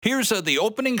Here's the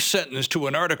opening sentence to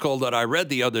an article that I read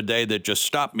the other day that just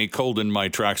stopped me cold in my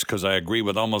tracks because I agree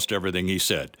with almost everything he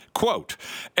said. Quote,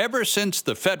 ever since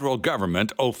the federal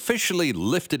government officially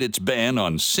lifted its ban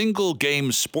on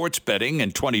single-game sports betting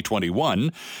in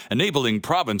 2021, enabling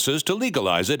provinces to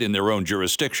legalize it in their own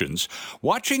jurisdictions,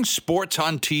 watching sports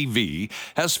on TV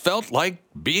has felt like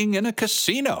being in a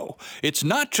casino. It's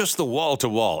not just the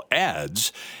wall-to-wall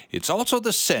ads. It's also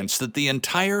the sense that the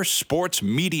entire sports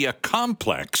media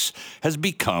complex has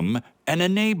become an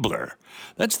enabler.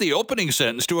 That's the opening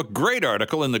sentence to a great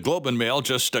article in the Globe and Mail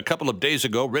just a couple of days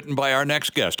ago, written by our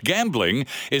next guest. Gambling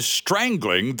is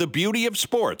Strangling the Beauty of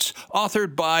Sports,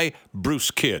 authored by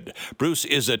Bruce Kidd. Bruce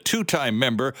is a two-time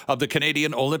member of the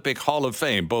Canadian Olympic Hall of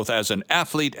Fame, both as an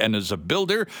athlete and as a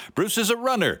builder. Bruce is a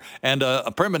runner and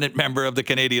a permanent member of the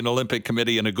Canadian Olympic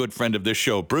Committee and a good friend of this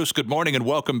show. Bruce, good morning and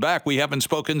welcome back. We haven't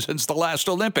spoken since the last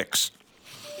Olympics.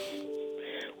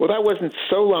 Well, that wasn't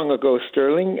so long ago,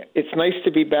 Sterling. It's nice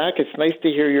to be back. It's nice to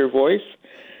hear your voice.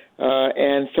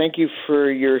 And thank you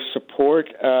for your support.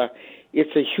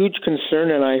 It's a huge concern,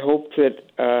 and I hope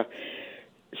that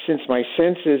since my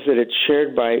sense is that it's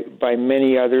shared by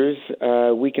many others,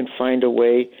 we can find a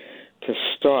way to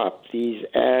stop these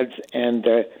ads and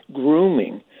the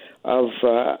grooming of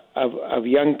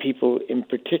young people in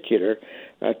particular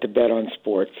to bet on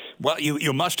sports. Well,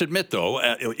 you must admit, though,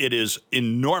 it is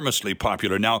enormously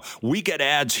popular. Now, we get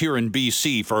ads here in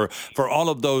BC for all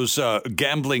of those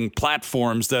gambling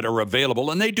platforms that are available,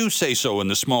 and they do say so in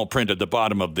the small print at the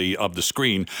bottom of the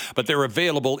screen, but they're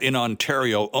available in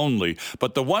Ontario only.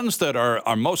 But the ones that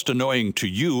are most annoying to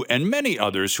you and many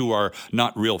others who are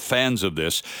not real fans of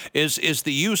this is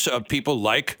the use of people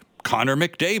like Connor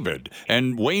McDavid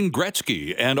and Wayne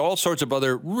Gretzky and all sorts of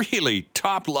other really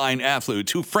top-line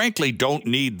athletes who frankly don't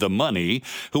need the money,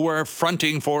 who are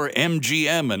fronting for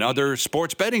MGM and other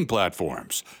sports betting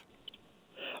platforms.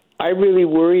 I really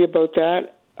worry about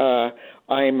that.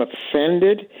 I'm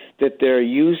offended that they're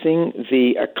using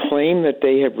the acclaim that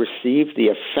they have received, the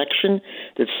affection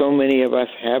that so many of us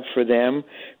have for them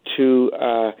to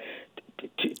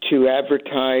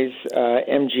advertise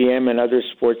MGM and other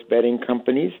sports betting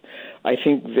companies. I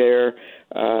think they've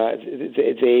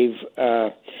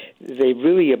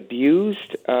really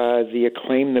abused the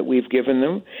acclaim that we've given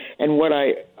them. And what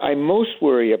I most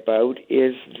worry about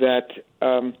is that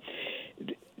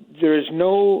there is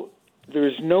no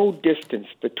distance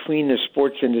between the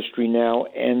sports industry now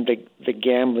and the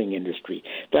gambling industry.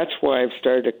 That's why I've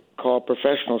started to call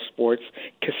professional sports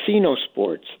casino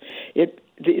sports.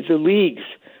 The leagues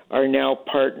are now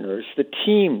partners. The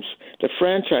teams, the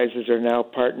franchises are now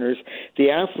partners.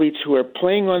 The athletes who are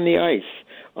playing on the ice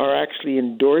are actually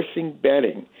endorsing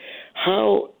betting.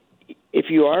 How,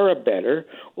 if you are a bettor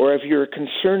or if you're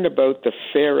concerned about the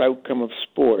fair outcome of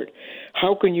sport,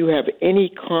 how can you have any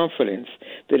confidence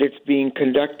that it's being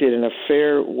conducted in a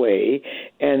fair way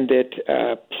and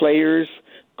that players,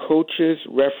 coaches,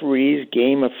 referees,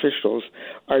 game officials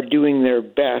are doing their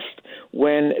best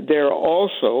when they're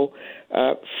also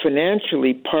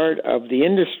financially part of the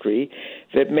industry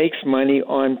that makes money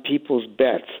on people's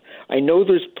bets? I know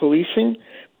there's policing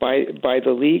by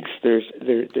the leagues. There's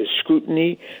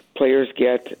scrutiny. Players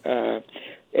get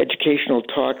educational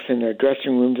talks in their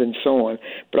dressing rooms and so on.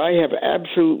 But I have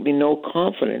absolutely no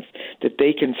confidence that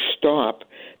they can stop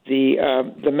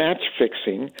the match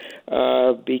fixing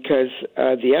because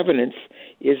the evidence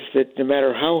is that no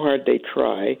matter how hard they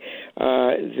try,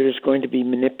 there's going to be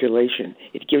manipulation.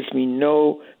 It gives me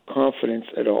no confidence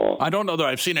at all. I don't know that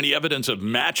I've seen any evidence of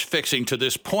match fixing to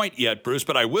this point yet, Bruce,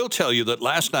 but I will tell you that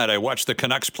last night I watched the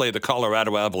Canucks play the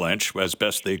Colorado Avalanche. As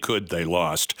best they could, they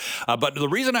lost. But the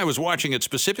reason I was watching it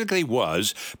specifically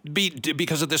was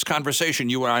because of this conversation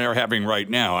you and I are having right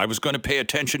now. I was going to pay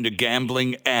attention to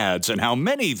gambling ads and how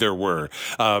many there were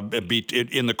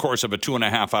in the course of a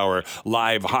 2.5-hour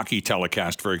live hockey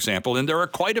telecast, for example. And there are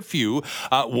quite a few,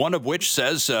 one of which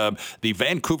says the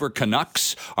Vancouver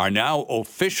Canucks are now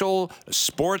official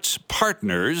sports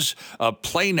partners of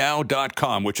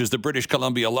PlayNow.com, which is the British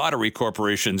Columbia Lottery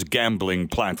Corporation's gambling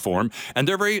platform. And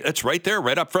it's right there,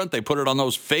 right up front. They put it on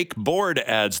those fake board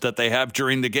ads that they have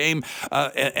during the game.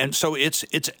 And so it's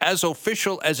as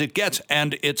official as it gets.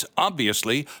 And it's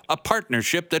obviously a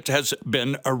partnership that has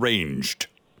been arranged.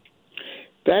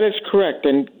 That is correct.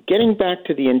 And getting back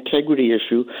to the integrity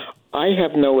issue, I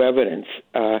have no evidence,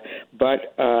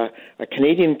 but a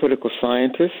Canadian political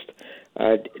scientist,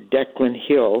 Declan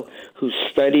Hill, who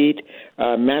studied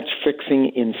match fixing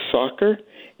in soccer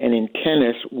and in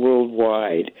tennis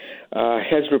worldwide,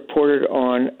 has reported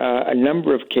on a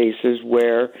number of cases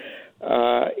where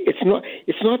It's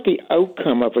not the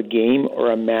outcome of a game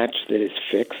or a match that is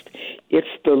fixed. It's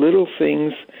the little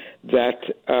things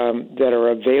that are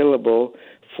available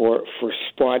for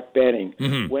spot betting.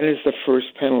 Mm-hmm. When is the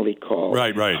first penalty called?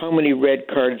 Right. How many red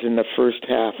cards in the first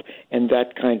half, and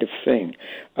that kind of thing.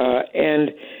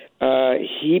 And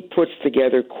he puts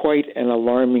together quite an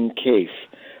alarming case.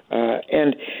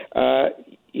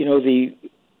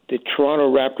 The Toronto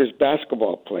Raptors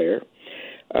basketball player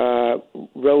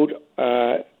wrote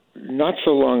not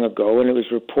so long ago, and it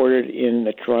was reported in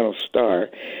the Toronto Star,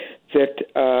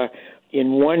 that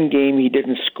in one game he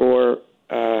didn't score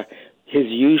his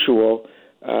usual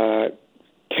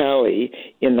tally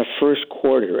in the first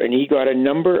quarter, and he got a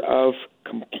number of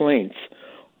complaints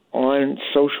on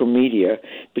social media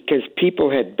because people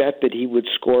had bet that he would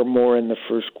score more in the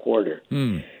first quarter.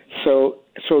 So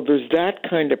there's that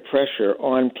kind of pressure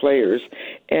on players,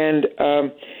 and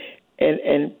how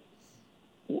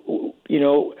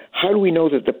do we know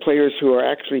that the players who are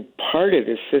actually part of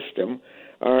the system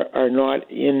are not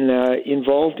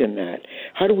involved in that?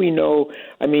 How do we know?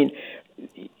 I mean,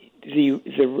 the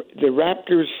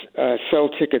Raptors sell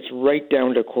tickets right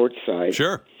down to courtside.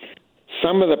 Sure.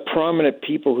 Some of the prominent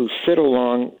people who sit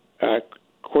along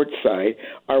courtside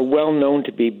are well known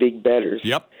to be big bettors.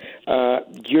 Yep.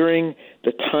 During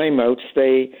the timeouts,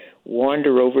 they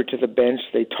wander over to the bench,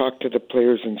 they talk to the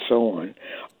players, and so on.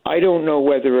 I don't know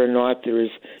whether or not there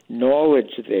is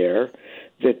knowledge there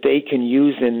that they can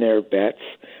use in their bets,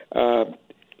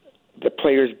 the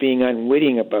players being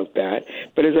unwitting about that.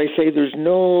 But as I say, there's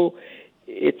no...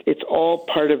 It's all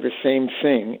part of the same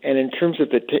thing. And in terms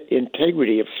of the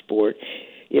integrity of sport,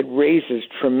 it raises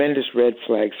tremendous red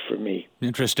flags for me.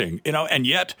 Interesting. And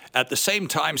yet, at the same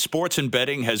time, sports and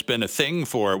betting has been a thing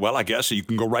for, well, I guess you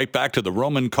can go right back to the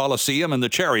Roman Colosseum and the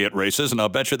chariot races, and I'll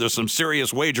bet you there's some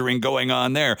serious wagering going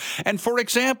on there. And for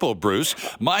example, Bruce,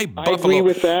 I agree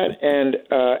with that, and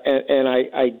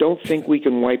I don't think we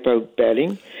can wipe out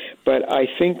betting, but I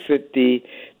think that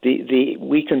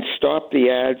we can stop the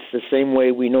ads the same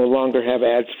way we no longer have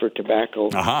ads for tobacco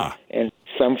and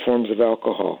some forms of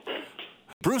alcohol.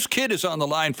 Bruce Kidd is on the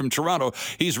line from Toronto.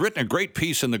 He's written a great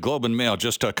piece in the Globe and Mail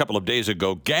just a couple of days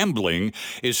ago. Gambling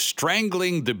is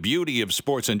strangling the beauty of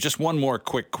sports. And just one more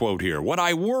quick quote here. What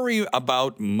I worry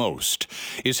about most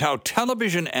is how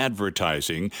television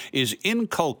advertising is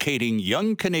inculcating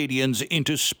young Canadians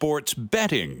into sports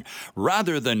betting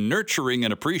rather than nurturing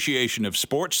an appreciation of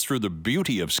sports through the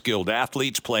beauty of skilled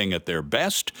athletes playing at their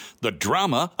best, the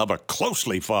drama of a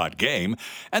closely fought game,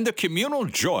 and the communal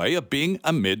joy of being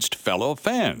amidst fellow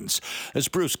fans. As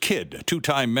Bruce Kidd,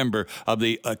 two-time member of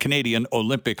the Canadian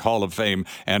Olympic Hall of Fame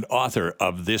and author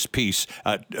of this piece.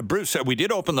 Bruce, we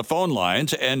did open the phone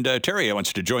lines, and Terry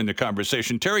wants to join the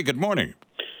conversation. Terry, good morning.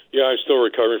 Yeah, I'm still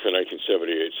recovering from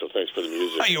 1978, so thanks for the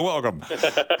music. You're welcome.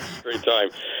 Great time.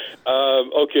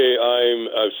 Okay, I'm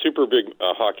a super big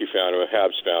hockey fan. I'm a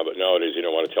Habs fan, but nowadays you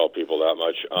don't want to tell people that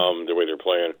much, the way they're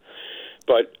playing.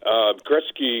 But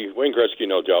Wayne Gretzky,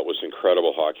 no doubt, was an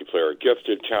incredible hockey player,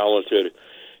 gifted, talented,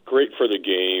 great for the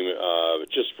game,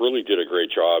 just really did a great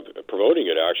job promoting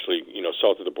it, actually,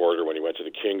 south of the border when he went to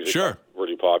the Kings. Sure.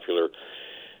 Really popular.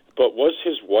 But was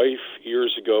his wife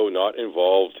years ago not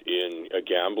involved in a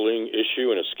gambling issue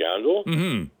and a scandal?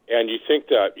 Mm-hmm. And you think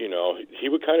that, he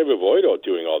would kind of avoid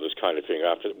doing all this kind of thing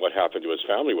after what happened to his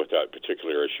family with that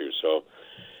particular issue. So,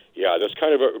 yeah, that's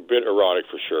kind of a bit ironic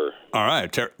for sure. All right.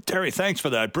 Terry, thanks for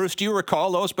that. Bruce, do you recall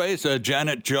those days?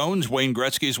 Janet Jones, Wayne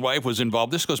Gretzky's wife, was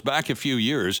involved. This goes back a few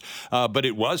years, but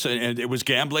it was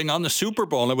gambling on the Super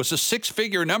Bowl. And it was a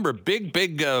six-figure number, big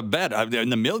bet in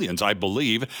the millions, I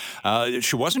believe.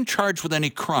 She wasn't charged with any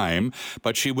crime,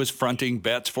 but she was fronting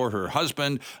bets for her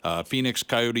husband. Phoenix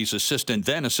Coyotes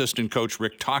then assistant coach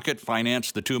Rick Tocchet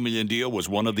financed the $2 million deal, was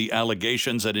one of the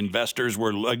allegations that investigators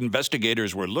were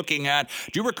looking at.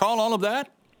 Do you recall all of that?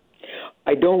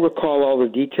 I don't recall all the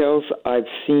details. I've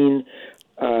seen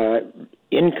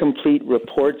incomplete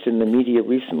reports in the media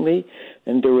recently,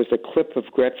 and there was a clip of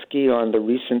Gretzky on the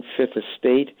recent Fifth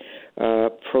Estate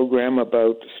program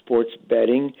about sports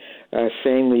betting,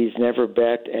 saying that he's never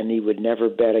bet and he would never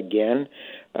bet again,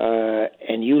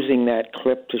 and using that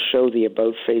clip to show the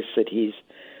about face that he's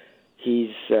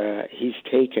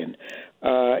taken.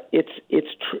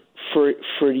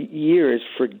 For years,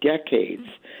 for decades,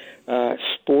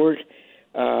 sport,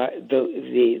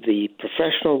 the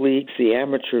professional leagues, the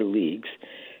amateur leagues,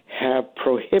 have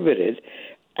prohibited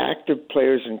active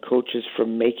players and coaches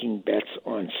from making bets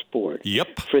on sport.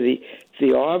 Yep. For the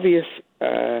obvious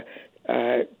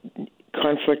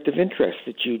conflict of interest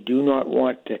that you do not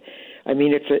want to I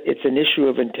mean, it's an issue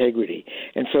of integrity.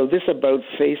 And so this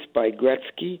about-face by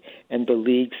Gretzky and the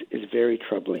leagues is very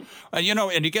troubling. And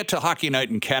you get to Hockey Night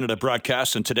in Canada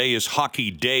broadcast, and today is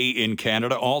Hockey Day in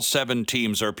Canada. All 7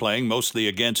 teams are playing, mostly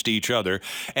against each other.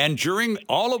 And during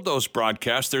all of those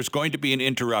broadcasts, there's going to be an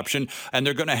interruption, and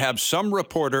they're going to have some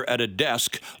reporter at a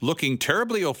desk looking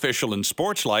terribly official and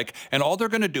sports-like, and all they're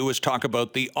going to do is talk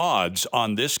about the odds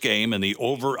on this game and the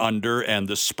over-under and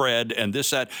the spread and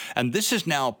this, that. And this is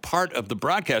now part of the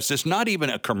broadcast. It's not even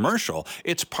a commercial.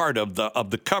 It's part of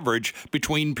the coverage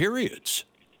between periods.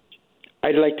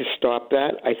 I'd like to stop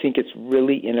that. I think it's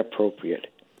really inappropriate.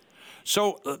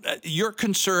 So your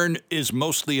concern is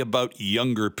mostly about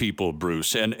younger people,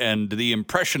 Bruce, and the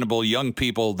impressionable young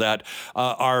people that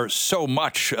are so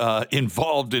much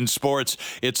involved in sports.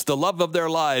 It's the love of their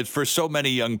lives for so many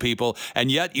young people,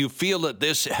 and yet you feel that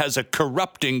this has a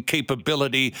corrupting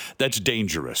capability that's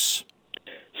dangerous.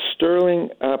 Sterling,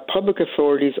 public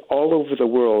authorities all over the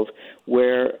world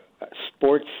where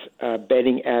sports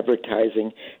betting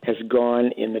advertising has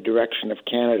gone in the direction of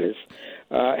Canada's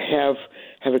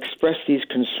have expressed these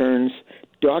concerns,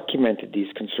 documented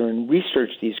these concerns,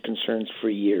 researched these concerns for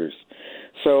years.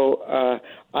 So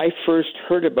I first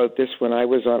heard about this when I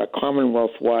was on a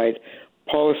Commonwealth-wide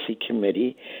policy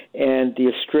committee, and the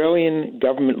Australian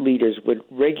government leaders would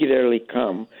regularly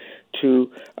come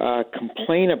to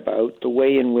complain about the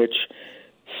way in which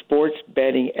sports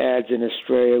betting ads in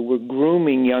Australia were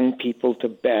grooming young people to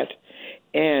bet,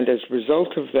 and as a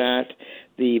result of that,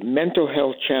 the mental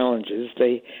health challenges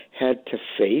they had to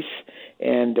face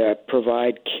and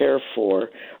provide care for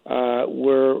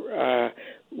were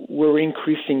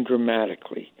increasing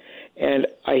dramatically. And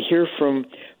I hear from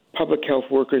public health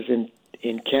workers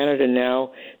in Canada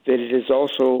now that it is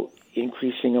also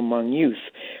increasing among youth.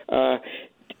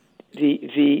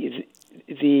 The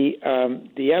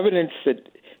evidence that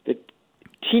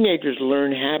teenagers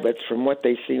learn habits from what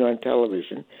they see on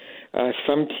television,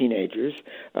 some teenagers,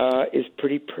 is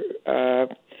pretty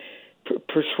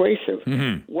persuasive.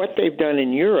 Mm-hmm. What they've done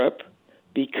in Europe,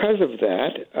 because of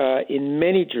that, in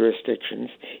many jurisdictions,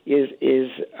 is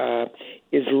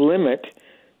limit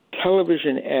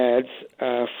television ads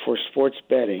for sports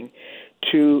betting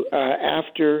to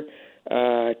after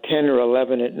 10 or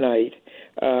 11 at night,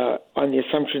 on the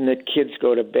assumption that kids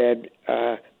go to bed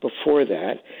before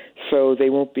that, so they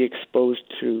won't be exposed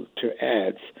to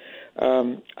ads.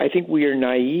 I think we are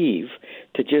naive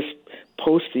to just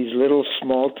post these little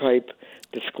small type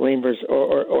disclaimers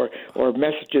or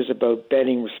messages about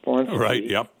betting responsibly, right,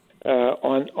 yep.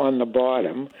 On the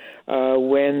bottom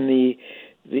when the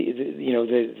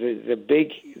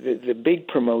big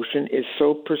promotion is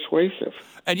so persuasive.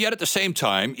 And yet at the same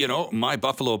time, my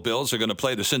Buffalo Bills are going to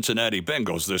play the Cincinnati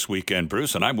Bengals this weekend,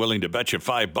 Bruce, and I'm willing to bet you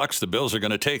 $5 the Bills are going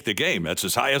to take the game. That's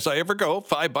as high as I ever go.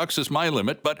 $5 is my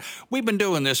limit, but we've been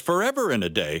doing this forever in a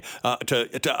day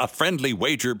to a friendly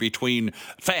wager between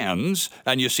fans,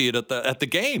 and you see it at the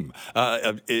game.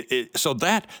 So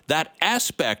that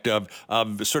aspect of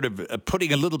sort of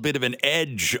putting a little bit of an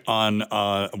edge on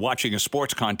watching a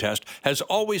sports contest has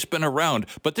always been around,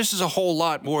 but this is a whole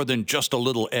lot more than just a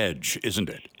little edge, isn't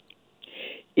it?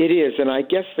 It is, and I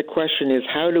guess the question is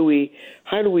how do we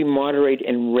moderate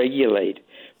and regulate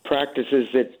practices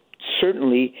that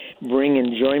certainly bring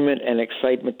enjoyment and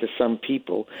excitement to some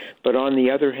people, but on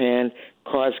the other hand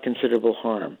cause considerable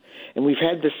harm. And we've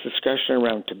had this discussion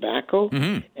around tobacco,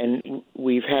 mm-hmm. and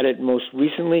we've had it most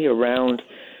recently around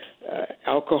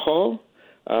alcohol.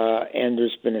 And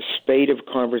there's been a spate of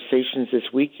conversations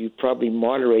this week. You probably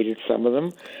moderated some of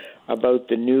them about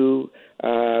the new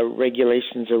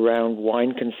regulations around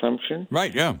wine consumption.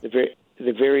 Right, yeah.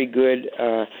 The very good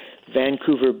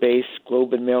Vancouver-based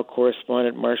Globe and Mail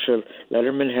correspondent Marsha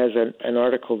Letterman has an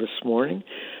article this morning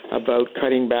about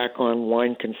cutting back on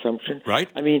wine consumption. Right.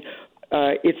 I mean,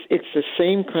 it's the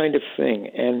same kind of thing.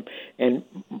 And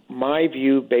my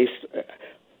view based...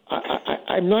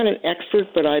 I'm not an expert,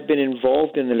 but I've been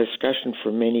involved in the discussion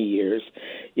for many years,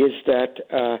 is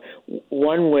that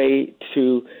one way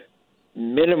to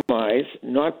minimize,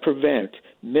 not prevent,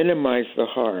 minimize the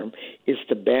harm is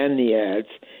to ban the ads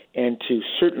and to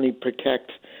certainly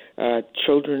protect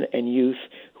children and youth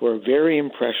who are very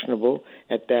impressionable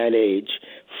at that age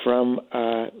from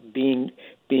being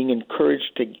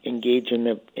encouraged to engage in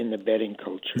the betting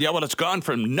culture. Yeah, well, it's gone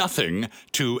from nothing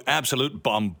to absolute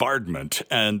bombardment,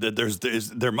 and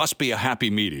there must be a happy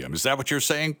medium. Is that what you're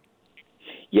saying?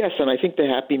 Yes, and I think the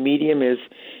happy medium is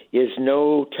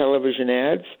no television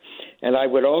ads, and I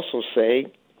would also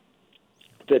say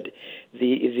that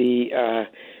the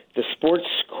sports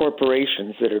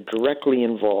corporations that are directly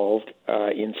involved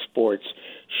in sports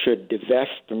should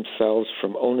divest themselves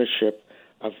from ownership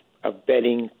of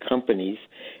betting companies,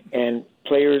 and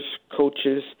players,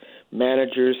 coaches,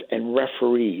 managers, and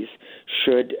referees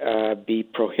should be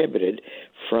prohibited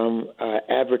from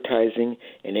advertising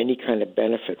and any kind of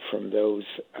benefit from those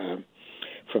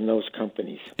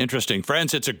companies. Interesting.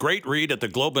 Friends, it's a great read at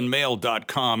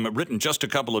theglobeandmail.com, written just a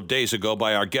couple of days ago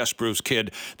by our guest, Bruce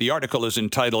Kidd. The article is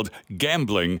entitled,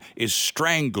 Gambling is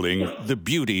Strangling the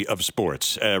Beauty of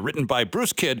Sports. Written by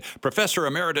Bruce Kidd, Professor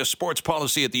Emeritus Sports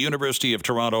Policy at the University of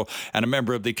Toronto and a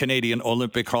member of the Canadian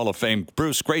Olympic Hall of Fame.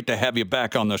 Bruce, great to have you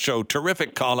back on the show.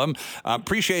 Terrific column.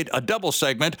 Appreciate a double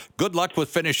segment. Good luck with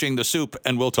finishing the soup,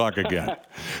 and we'll talk again.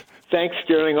 Thanks,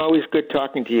 Sterling. Always good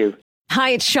talking to you.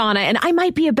 Hi, it's Shauna, and I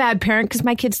might be a bad parent because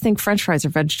my kids think French fries are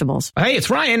vegetables. Hey, it's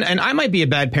Ryan, and I might be a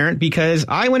bad parent because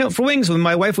I went out for wings when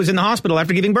my wife was in the hospital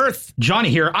after giving birth. Johnny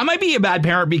here. I might be a bad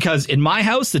parent because in my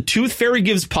house, the tooth fairy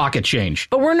gives pocket change.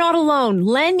 But we're not alone.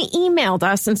 Len emailed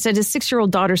us and said his 6-year-old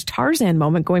daughter's Tarzan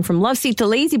moment going from love seat to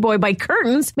lazy boy by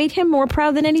curtains made him more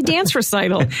proud than any dance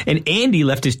recital. And Andy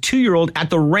left his 2-year-old at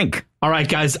the rink. All right,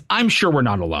 guys, I'm sure we're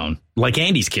not alone. Like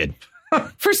Andy's kid.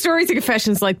 For stories and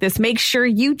confessions like this, make sure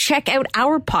you check out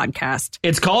our podcast.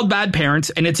 It's called Bad Parents,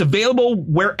 and it's available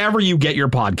wherever you get your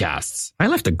podcasts. I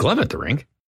left a glove at the rink.